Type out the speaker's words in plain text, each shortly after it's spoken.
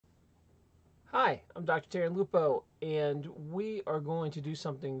Hi, I'm Dr. Tarrin Lupo, and we are going to do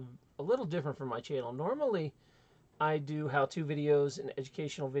something a little different from my channel. Normally, I do how-to videos and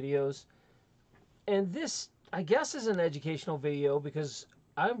educational videos, and this, I guess, is an educational video because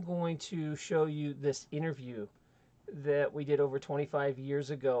I'm going to show you this interview that we did over 25 years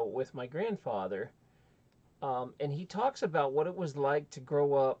ago with my grandfather, and he talks about what it was like to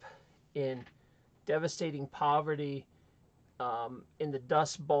grow up in devastating poverty in the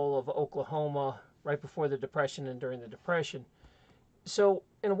Dust Bowl of Oklahoma right before the Depression and during the Depression. So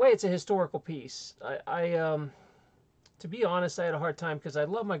in a way, it's a historical piece. To be honest, I had a hard time because I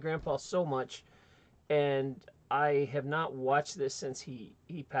love my grandpa so much, and I have not watched this since he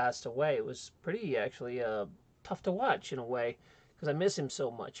passed away. It was pretty actually tough to watch in a way because I miss him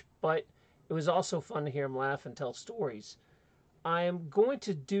so much. But it was also fun to hear him laugh and tell stories. I am going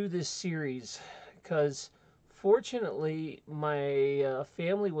to do this series because fortunately my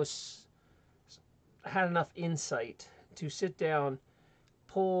family had enough insight to sit down,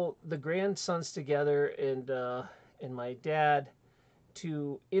 pull the grandsons together, and my dad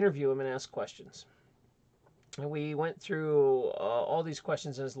to interview him and ask questions. And we went through all these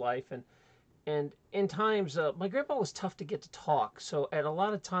questions in his life, and in times my grandpa was tough to get to talk. So at a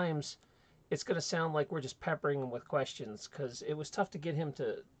lot of times, it's going to sound like we're just peppering him with questions because it was tough to get him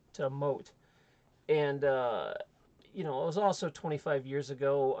to emote. And you know, it was also 25 years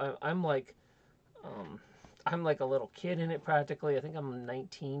ago. I'm like a little kid in it practically. I think I'm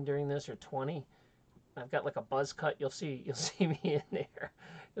 19 during this, or 20. I've got like a buzz cut. You'll see me in there.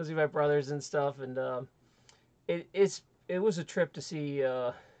 You'll see my brothers and stuff. And it was a trip to see.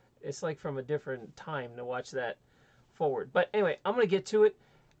 It's like from a different time to watch that forward. But anyway, I'm gonna get to it.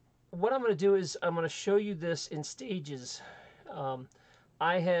 What I'm gonna do is I'm gonna show you this in stages.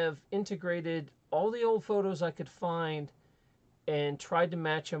 I have integrated all the old photos I could find and tried to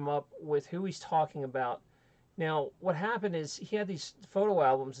match them up with who he's talking about. Now, what happened is he had these photo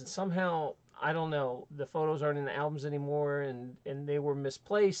albums, and somehow, I don't know, the photos aren't in the albums anymore, and they were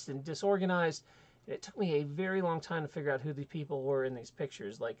misplaced and disorganized. And it took me a very long time to figure out who the people were in these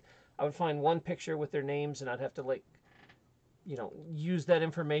pictures. Like, I would find one picture with their names, and I'd have to, like, you know, use that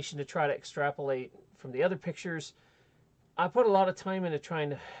information to try to extrapolate from the other pictures. I put a lot of time into trying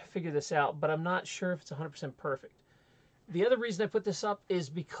to figure this out, but I'm not sure if it's 100% perfect. The other reason I put this up is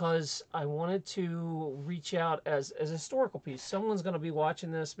because I wanted to reach out as a historical piece. Someone's going to be watching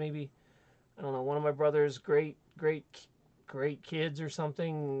this, maybe, I don't know, one of my brother's great kids or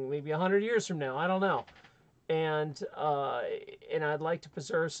something, maybe 100 years from now, I don't know. And I'd like to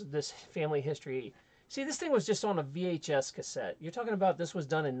preserve this family history. See, this thing was just on a VHS cassette. You're talking about this was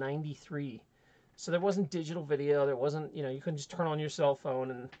done in '93. So there wasn't digital video. There wasn't, you know, you couldn't just turn on your cell phone.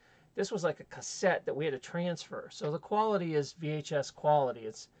 And this was like a cassette that we had to transfer. So the quality is VHS quality.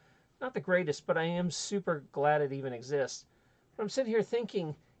 It's not the greatest, but I am super glad it even exists. But I'm sitting here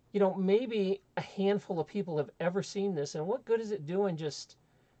thinking, you know, maybe a handful of people have ever seen this. And what good is it doing just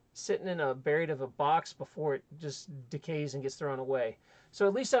sitting in a buried of a box before it just decays and gets thrown away? So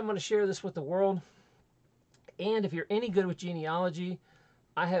at least I'm going to share this with the world. And if you're any good with genealogy,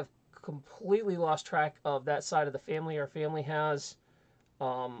 I have completely lost track of that side of the family our family has.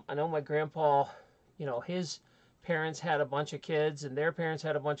 I know my grandpa, you know, his parents had a bunch of kids, and their parents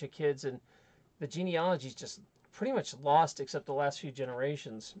had a bunch of kids, and the genealogy's just pretty much lost except the last few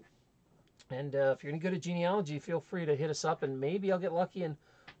generations. And if you're any good at genealogy, feel free to hit us up, and maybe I'll get lucky and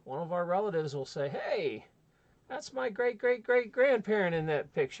one of our relatives will say, hey, that's my great-great-great-grandparent in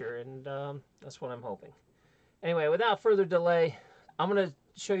that picture, and that's what I'm hoping. Anyway, without further delay, I'm going to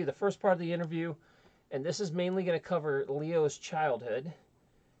show you the first part of the interview, and this is mainly going to cover Leo's childhood.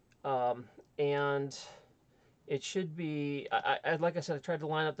 And it should be, like I said, I tried to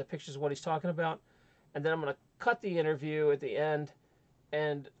line up the pictures of what he's talking about, and then I'm going to cut the interview at the end,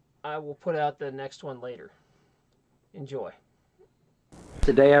 and I will put out the next one later. Enjoy.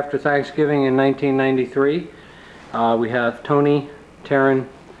 The day after Thanksgiving in 1993, we have Tony, Tarrin,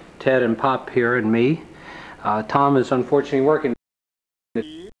 Ted, and Pop here, and me. Tom is unfortunately working.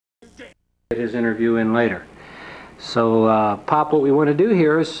 Get his interview in later. So Pop, what we want to do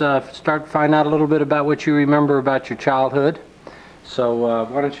here is start to find out a little bit about what you remember about your childhood. So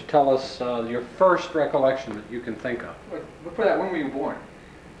why don't you tell us your first recollection that you can think of? Before that, when were you born?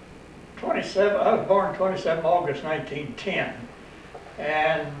 I was born 27 August 1910,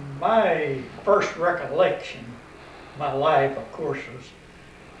 and my first recollection, my life, of course, was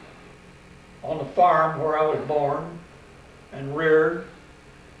on the farm where I was born and reared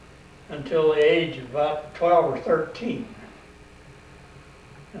until the age of about 12 or 13.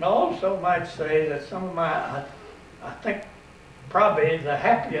 And I also might say that some of my, I think probably the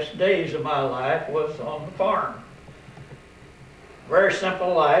happiest days of my life was on the farm. Very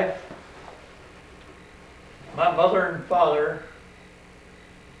simple life. My mother and father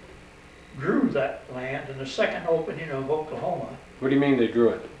grew that land in the second opening of Oklahoma. What do you mean they drew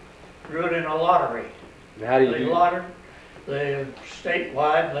it? Grew it in a lottery. And how do you They do lottered, they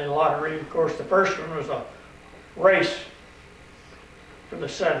statewide, they lottery. Of course, the first one was a race for the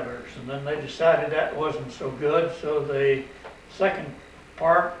settlers, and then they decided that wasn't so good, so the second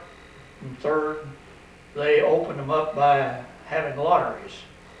part and third, they opened them up by having lotteries.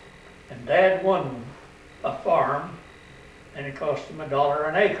 And Dad won a farm, and it cost him $1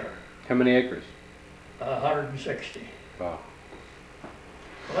 an acre. How many acres? 160. Wow.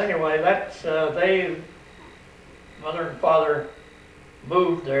 Well, anyway, that's, mother and father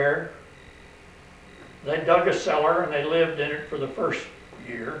moved there. They dug a cellar and they lived in it for the first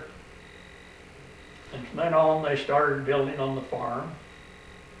year. And from then on, they started building on the farm.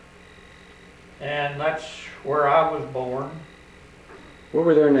 And that's where I was born. What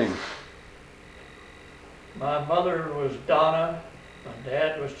were their names? My mother was Donna, my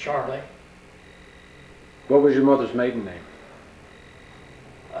dad was Charlie. What was your mother's maiden name?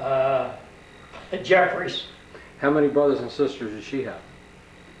 Jeffries. How many brothers and sisters did she have?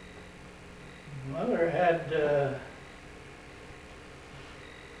 Mother had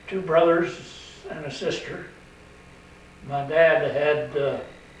 2 brothers and a sister. My dad had, there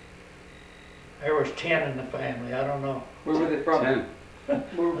was 10 in the family, I don't know. Where were they from? 10.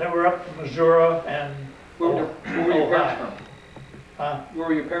 They were up in Missouri and Where were your parents Ohio. from? Where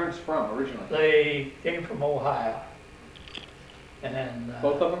were your parents from originally? They came from Ohio. And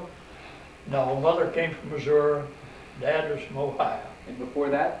Both of them? no, mother came from Missouri, dad was from Ohio. And before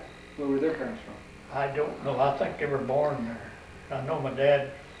that, where were their parents from? I don't know, I think they were born there. I know my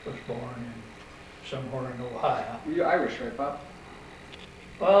dad was born in somewhere in Ohio. Were you Irish, right, Pop?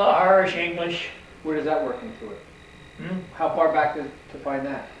 Well, Irish, English. Where does that work into it? Hmm? How far back to find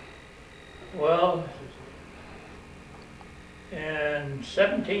that? Well, in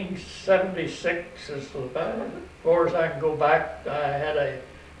 1776, as far as I can go back, I had a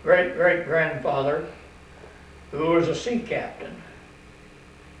great-great-grandfather who was a sea captain.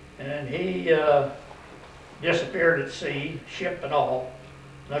 And he disappeared at sea, ship and all.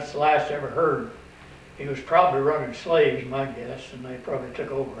 That's the last I ever heard. He was probably running slaves, my guess, and they probably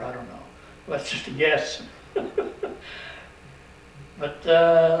took over, I don't know. That's just a guess. But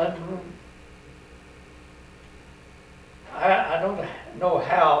I don't know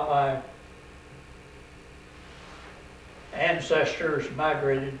how my ancestors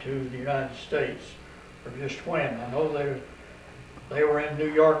migrated to the United States, or just when. I know they were in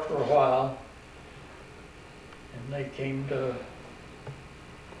New York for a while, and they came to,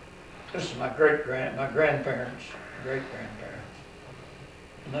 this is my grandparents, great-grandparents.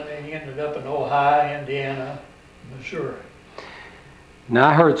 And then they ended up in Ohio, Indiana, Missouri. Now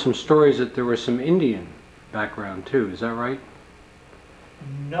I heard some stories that there was some Indian background too, is that right?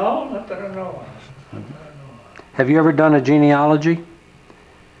 No, not that I know of. Not that I know of. Have you ever done a genealogy?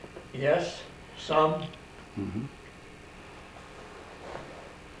 Yes, some. Mm-hmm.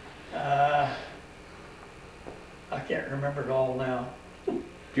 I can't remember it all now. Do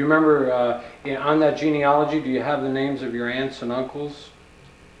you remember, on that genealogy, do you have the names of your aunts and uncles?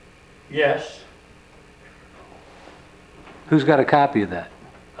 Yes, Who's got a copy of that?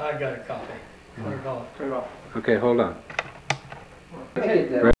 I got a copy. Put it off. Turn it off. Okay, hold on.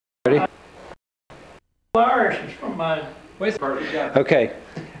 Okay. Ready? Irish is from my, Okay.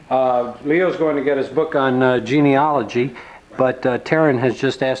 Leo's going to get his book on genealogy, but Tarrin has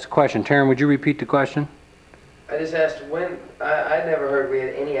just asked a question. Tarrin, would you repeat the question? I just asked when, I never heard we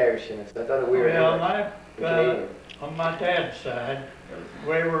had any Irish in us. I thought we were well, Canadian. on my dad's side, we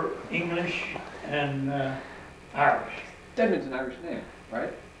were English and Irish. Steadman's an Irish name,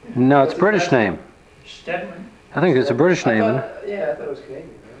 right? No, it's a British name. Stedman? I think it's a British name, isn't it? Yeah, I thought it was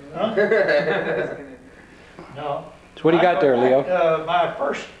Huh? Canadian. No. So what do you got there, Leo? My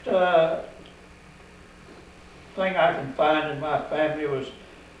first thing I can find in my family was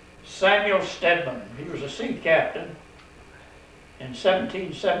Samuel Stedman. He was a sea captain in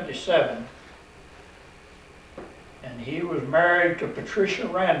 1777. And he was married to Patricia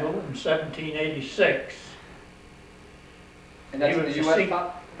Randall in 1786. And that's He in was the a U.S. sea-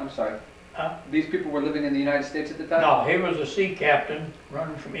 Pop? I'm sorry. Huh? These people were living in the United States at the time? No, he was a sea captain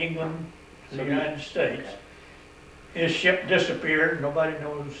running from England to the So United States. His ship disappeared. Nobody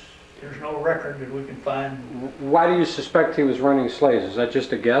knows. There's no record that we can find. Why do you suspect he was running slaves? Is that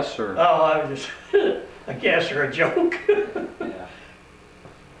just a guess, or? Oh, I was just a guess or a joke. Yeah.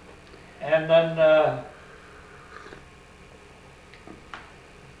 And then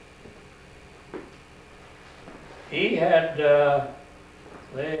He had,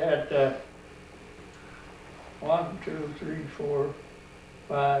 they had 1, 2, 3, 4,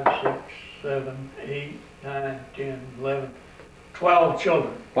 5, 6, 7, 8, 9, 10, 11, 12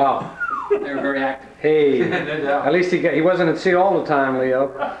 children. Wow. They were very active. Hey, No doubt. at least he wasn't at sea all the time, Leo.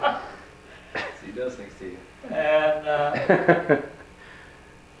 He does things to you. And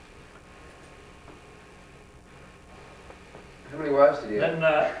How many wives did he have?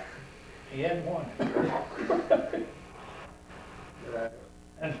 then he had one.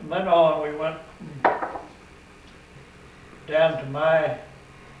 And from then on, we went down to my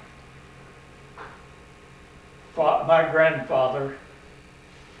grandfather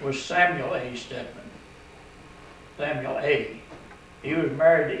was Samuel A. Stedman. Samuel A. He was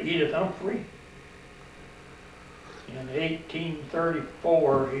married to Edith Humphrey. In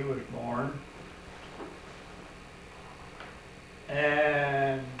 1834, he was born.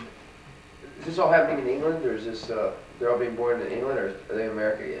 And Is this all happening in England, or is this, they're all being born in England, or are they in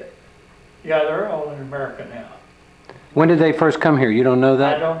America yet? yeah, they're all in America now. When did they first come here? You don't know I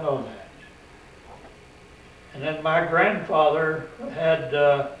that? don't know that. And then my grandfather had,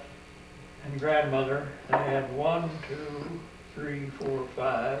 and grandmother, they had 1, 2, 3, 4,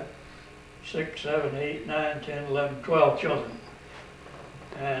 5, 6, 7, 8, 9, 10, 11, 12 children.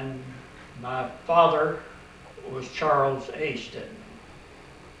 And my father was Charles A. Stedman.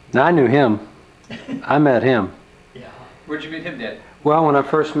 Now, I knew him. I met him. Yeah. Where'd you meet him, Dad? Well, when I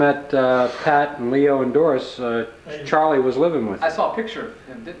first met Pat and Leo and Doris, Charlie was living with I them. saw a picture of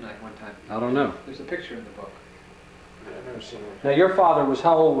him, didn't I, one time? I don't know. There's a picture in the book. Yeah, I've never seen one. Now, your father was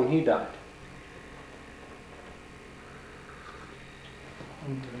how old when he died?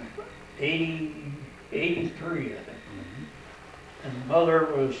 83, I think. And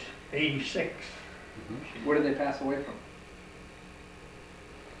mother was 86. Where did they pass away from?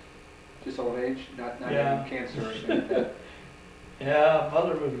 Just old age? Not Yeah. any cancer or anything like that? Yeah,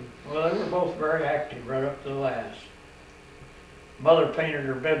 mother was, well, they were both very active right up to the last. Mother painted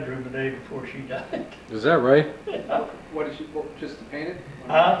her bedroom the day before she died. Is that right? What did she, just to paint it?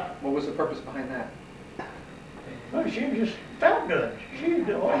 Huh? What was the purpose behind that? Well, she just felt good. She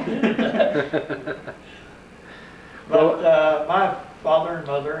always did that. But my father and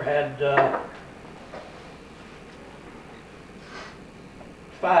mother had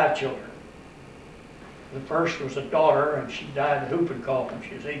 5 children. The first was a daughter, and she died of whooping cough when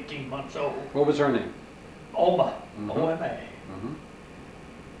she was 18 months old. What was her name? Oma, Mhm. O-M-A. Mhm.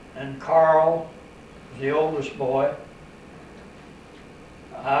 And Carl was the oldest boy.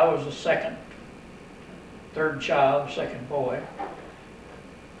 I was the third child, second boy.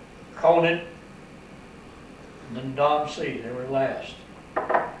 Coanent, and then Don C. They were last.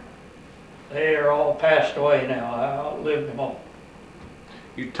 They are all passed away now. I outlived them all.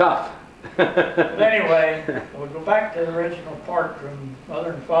 You tough. But anyway, we'll go back to the original part when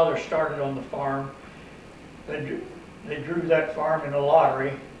Mother and Father started on the farm. They drew that farm in a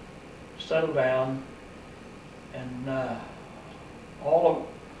lottery, settled down, and all of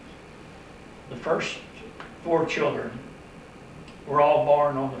the first 4 children were all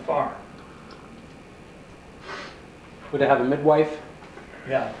born on the farm. Would they have a midwife?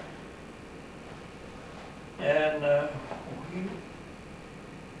 Yeah. And we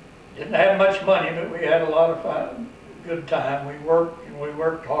didn't have much money, but we had a lot of fun, good time. We worked, and we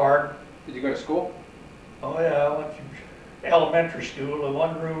worked hard. Did you go to school? Oh yeah, I went to elementary school, a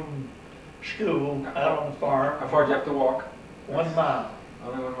 1-room school out on the farm, How far do you have to walk? 1 mile.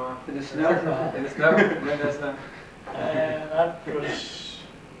 Only 1 mile. In the 1 snow? mile. In the snow? When there's snow? And that was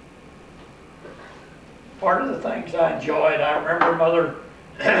part of the things I enjoyed. I remember Mother,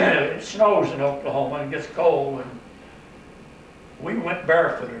 it snows in Oklahoma and it gets cold, and we went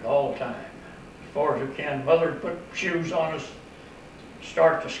barefooted all the time, as far as we can. Mother would put shoes on us,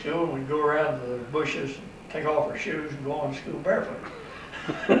 start to school, and we'd go around the bushes, and take off our shoes and go on to school barefooted.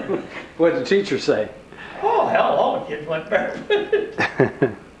 What did the teacher say? Oh, hell, all the kids went barefooted.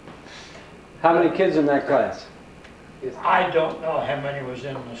 How many kids in that class? I don't know how many was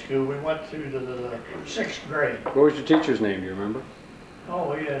in the school. We went through to the 6th grade. What was your teacher's name, do you remember?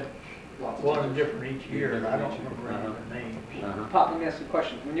 Oh, we had Lots of one teachers. different each year. I don't remember any of their names. Pop, let me ask you a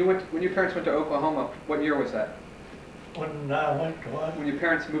question. When your parents went to Oklahoma, what year was that? When I went to what? When your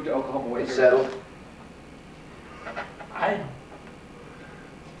parents moved to Oklahoma, what They year? settled? I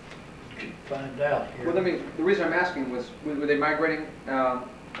could find out here. Well, the reason I'm asking was, were they migrating,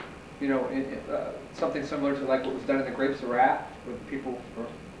 you know, something similar to like what was done in the Grapes of Wrath with people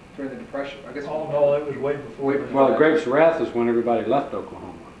during the Depression? I guess. Oh, no, it was way before. Way that. Well, the Grapes of Wrath is when everybody left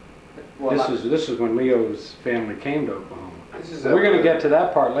Oklahoma. Well, This is when Leo's family came to Oklahoma. This is We're going to get to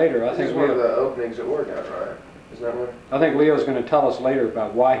that part later. I This think is one of Leo, the openings at Oregon, right? that what? I think Leo's going to tell us later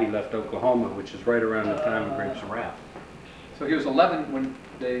about why he left Oklahoma, which is right around the time of Grapes of Wrath. So he was 11 when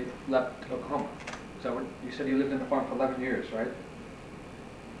they left Oklahoma. Is that what, you said you lived on the farm for 11 years, right?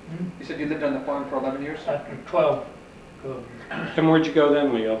 You said you lived on the farm for 11 years? After 12. And where'd you go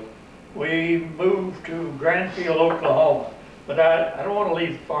then, Leo? We moved to Grandfield, Oklahoma, but I don't want to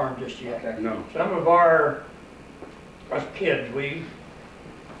leave the farm just yet. Okay. No. Some of us kids, we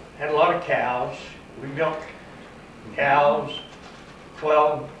had a lot of cows. We milked cows,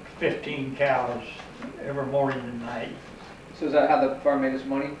 12, 15 cows every morning and night. So is that how the farm made its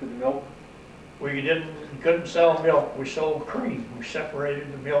money, for the milk? We couldn't sell milk, we sold cream. We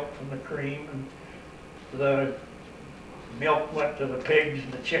separated the milk from the cream, and the milk went to the pigs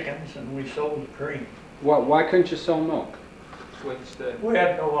and the chickens, and we sold the cream. Why couldn't you sell milk? Instead. We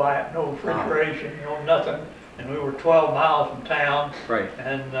had no refrigeration, no nothing, and we were 12 miles from town, Right.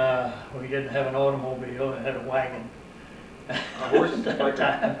 and we didn't have an automobile, we had a wagon. A horse, like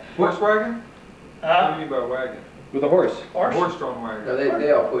a horse wagon? What do you mean by wagon? With a horse. A horse-drawn wagon. No,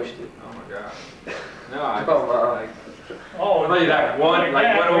 they all pushed it. Oh my God. No, I Oh, wow. like. Oh, I thought you'd have one,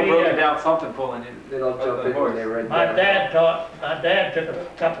 like one old broken down something pulling in. They don't jump in when they run My down. dad took a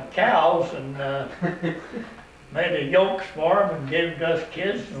couple of cows and made the yokes for them and gave them to us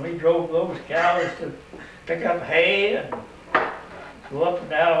kids, and we drove those cows to pick up hay and go up and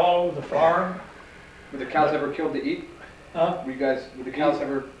down all over the farm. Were the cows ever killed to eat? Huh? Were the cows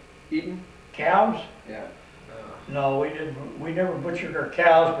ever eaten? Cows? Yeah. No, we didn't. We never butchered our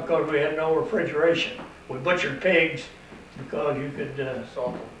cows because we had no refrigeration. We butchered pigs because you could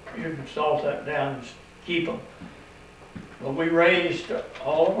salt that down and keep them. But we raised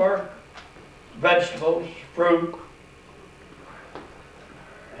all of our vegetables, fruit,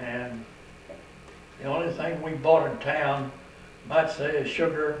 and the only thing we bought in town, might say, is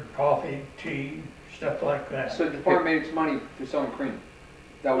sugar, coffee, tea, stuff like that. So the farm made its money through selling cream?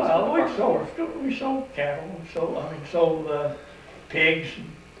 That was Well, what the farm we sold cattle, sold pigs,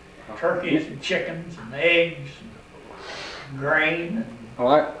 and turkeys, and chickens, and eggs, and grain.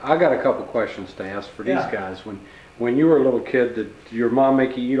 Well, I got a couple questions to ask for these Yeah. guys. When you were a little kid, did your mom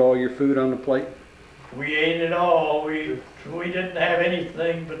make you eat all your food on the plate? We ate it all. We didn't have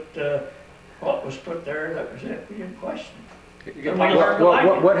anything but what was put there. That was it. We didn't question it. You get And we punished? learned to like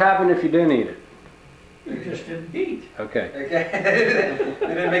it. What happened if you didn't eat it? We just didn't eat. Okay. Okay. They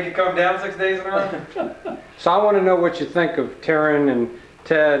didn't make it come down 6 days in a row? So I want to know what you think of Tarrin and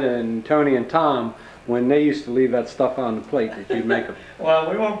Ted and Tony and Tom when they used to leave that stuff on the plate that you'd make them. Well,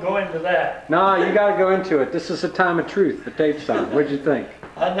 we won't go into that. No, you got to go into it. This is a time of truth. The tape's on. What'd you think?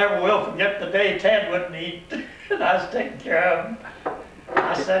 I never will forget the day Ted wouldn't eat, and I was taking care of him.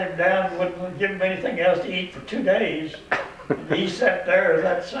 I sat him down and wouldn't give him anything else to eat for 2 days. And he sat there with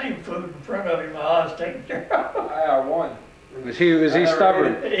that same food in front of him while I was taking care of him. I won. Was he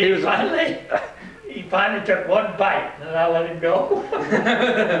stubborn? He finally took one bite, and then I let him go.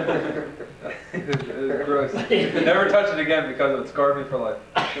 It was gross. Never touch it again because it scarred me for life.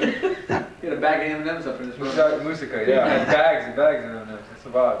 You had a bag of M&Ms up in this room. Musica, yeah. And bags and bags of M&Ms. I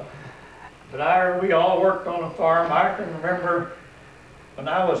survived. But we all worked on a farm. I can remember when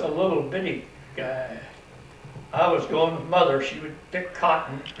I was a little bitty guy, I was going with Mother. She would pick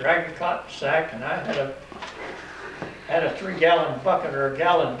cotton, drag a cotton sack, and I had a 3-gallon bucket or a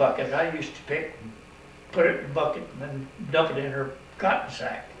gallon bucket. I used to pick and put it in the bucket and then dump it in her cotton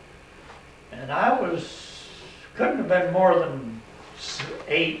sack. And couldn't have been more than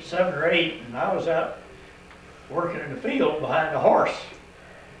 7 or 8, and I was out working in the field behind a horse,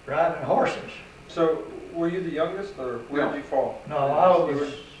 driving horses. So, were you the youngest, or where did you fall? No, I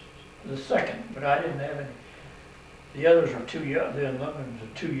was the second, but I didn't have any. The others were too young, the young ones were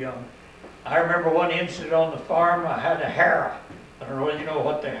too young. I remember one incident on the farm, I had a harrow. I don't know whether you know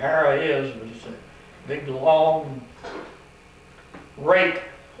what the harrow is, but it's a big, long rake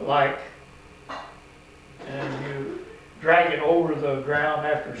like, and you drag it over the ground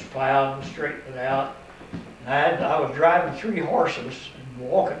after it's plowed and straighten it out. And I was driving 3 horses and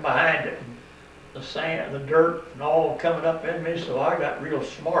walking behind it, and the sand, the dirt, and all coming up in me, so I got real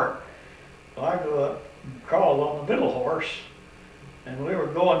smart. So I go up and crawled on the middle horse, and we were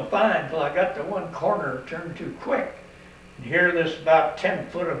going fine till I got to one corner, turned too quick. And here this about 10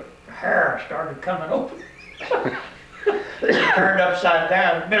 foot of hair started coming open. It turned upside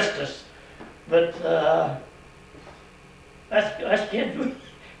down and missed us. But that's kids.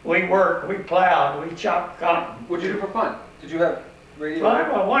 We worked, we plowed, we chopped cotton. What'd you do for fun? Did you have radio?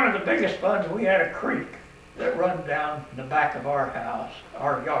 Well, one of the biggest funds, we had a creek that run down the back of our house,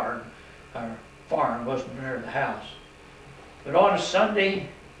 our yard. Our farm wasn't near the house. But on a Sunday,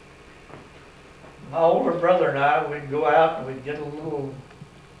 my older brother and I, we'd go out and we'd get a little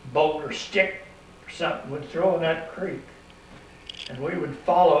boat or stick or something, we'd throw in that creek. And we would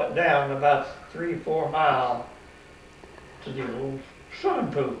follow it down about 3 or 4 miles to the old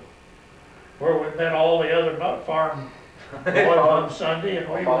swimming pool, where we met all the other nut farm boys on Sunday, and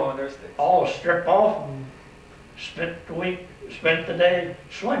we would all strip off and spent the day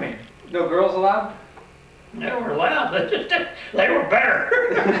swimming. No girls allowed? They were allowed. They were better.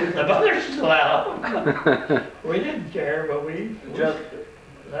 The mothers allowed. We didn't care,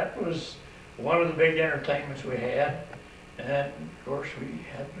 but that was one of the big entertainments we had. And of course we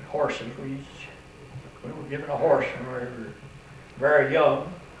had horses. We were given a horse when we were very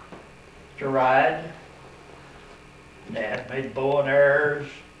young to ride. Dad made bow and arrows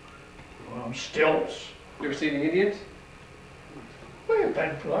on stilts. You ever seen the Indians? We had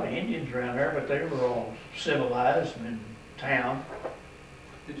a lot of Indians around there, but they were all civilized and in town.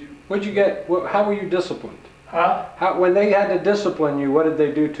 What'd you get? How were you disciplined? Huh? When they had to discipline you, what did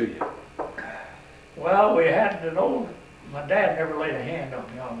they do to you? Well, we had my dad never laid a hand on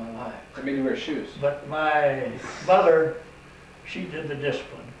me all my life. I made you wear shoes. But my mother, she did the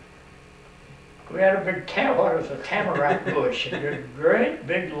discipline. We had a big what was a tamarack bush, and there were great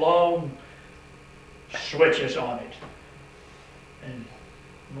big long switches on it. And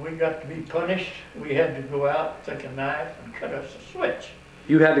when we got to be punished, we had to go out, take a knife, and cut us a switch.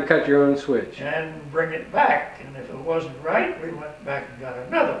 You had to cut your own switch. And bring it back. And if it wasn't right, we went back and got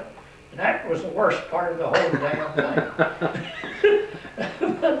another one. And that was the worst part of the whole damn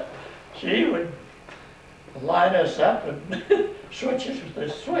thing. She would line us up and switch us with a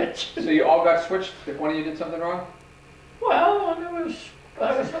switch. So you all got switched if one of you did something wrong? Well, that was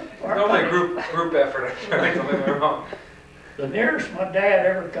Normally a group effort. Something wrong. The nearest my dad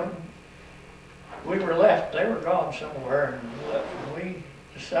ever come, we were left, they were gone somewhere, and we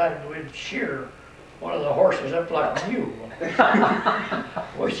decided we'd shear one of the horses up like a mule.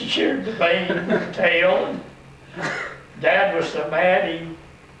 We sheared the mane and the tail, and Dad was so mad, he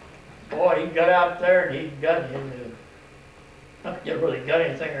got out there and he got him, not whether he got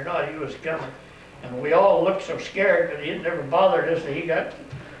anything or not, he was coming. And we all looked so scared, but he had never bothered us, that he got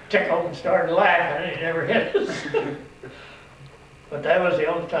tickled and started laughing, and he never hit us. But that was the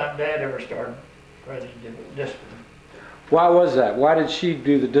only time Dad ever started running discipline. Why was that? Why did she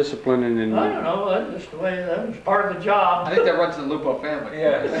do the disciplining? I don't know, that's just the way, that was part of the job. I think that runs in the Lupo family.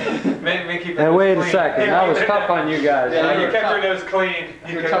 Yeah. May keep And wait a second, that was tough on you guys. Yeah, you kept your nose clean.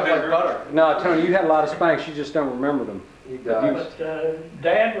 You're tough like butter. No, Tony, you had a lot of spanks, you just don't remember them. He does. But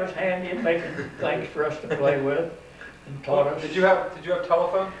Dad was handy in making things for us to play with and taught us. Did you have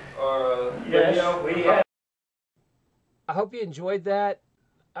telephone or yes, radio? We had. I hope you enjoyed that.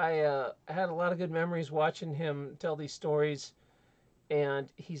 I had a lot of good memories watching him tell these stories,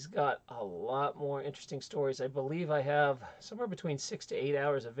 and he's got a lot more interesting stories. I believe I have somewhere between 6 to 8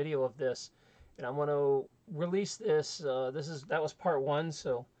 hours of video of this, and I'm going to release this. That was part 1,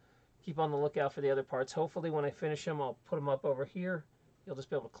 so keep on the lookout for the other parts. Hopefully when I finish them, I'll put them up over here. You'll just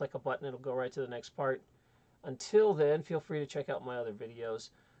be able to click a button, it'll go right to the next part. Until then, feel free to check out my other videos.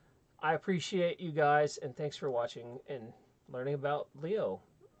 I appreciate you guys, and thanks for watching and learning about Leo.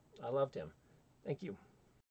 I loved him. Thank you.